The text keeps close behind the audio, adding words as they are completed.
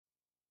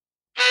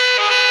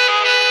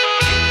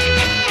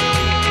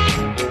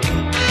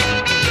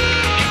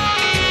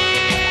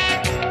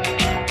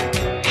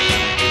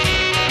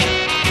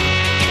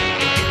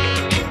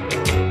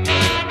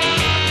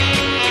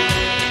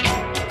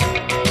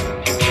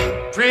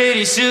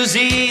Pretty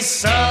Suzie,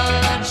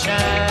 sunshine,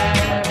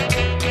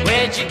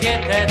 where'd you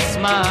get that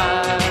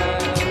smile?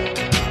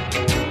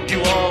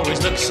 You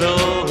always look so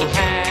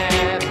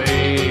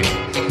happy,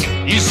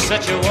 you're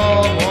such a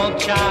warm, warm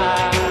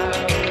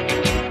child.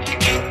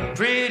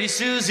 Pretty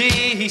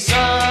Suzie,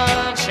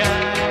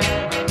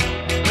 sunshine,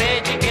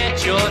 where'd you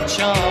get your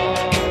charm?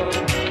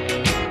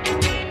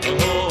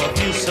 Oh, I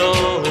feel so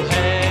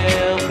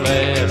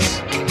helpless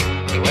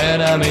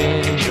when I'm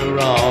in your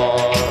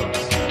arms.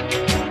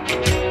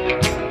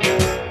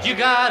 You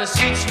got a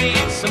sweet, sweet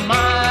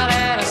smile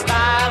and a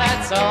style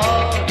that's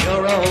all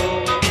your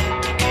own.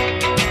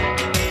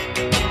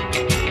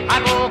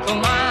 I'd walk a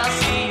mile,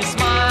 see you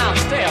smile,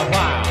 stay a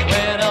while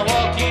when I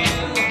walk you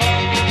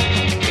home.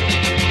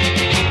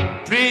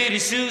 Pretty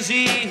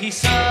Suzie,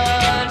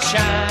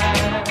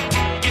 sunshine,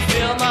 you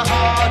fill my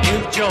heart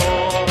with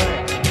joy.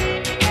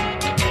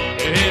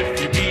 If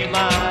you be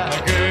my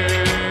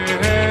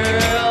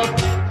girl,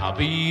 I'll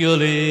be your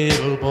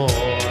little boy.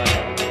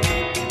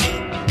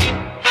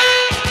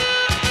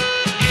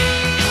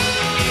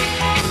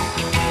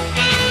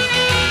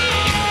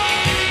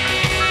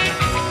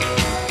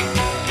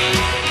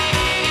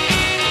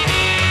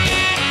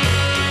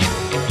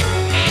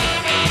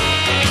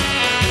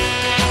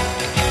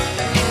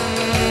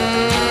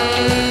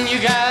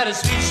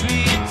 Sweet,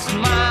 sweet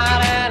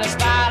smile and a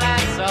style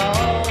that's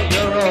all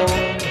your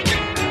own.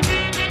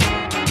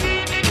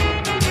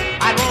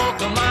 I'd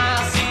walk a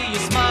mile, see you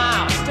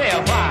smile, stay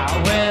a while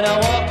when I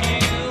walk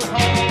you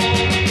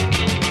home.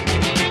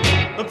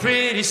 But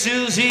pretty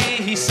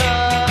Suzie,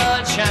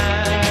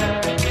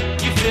 sunshine,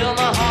 you fill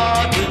my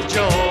heart with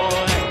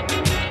joy.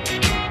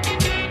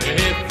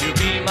 If you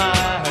be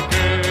my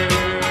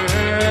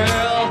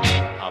girl,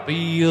 I'll be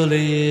your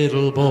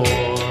little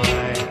boy.